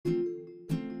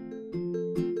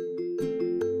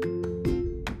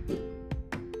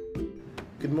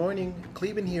morning,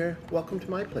 Cleben here. Welcome to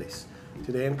my place.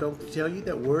 Today I'm going to tell you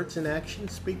that words and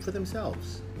actions speak for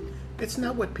themselves. It's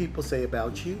not what people say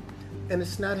about you, and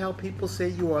it's not how people say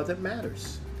you are that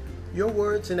matters. Your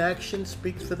words and actions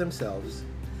speak for themselves.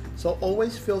 So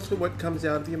always filter what comes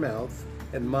out of your mouth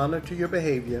and monitor your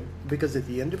behavior, because at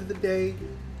the end of the day,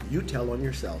 you tell on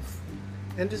yourself.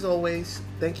 And as always,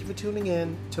 thank you for tuning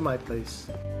in to my place.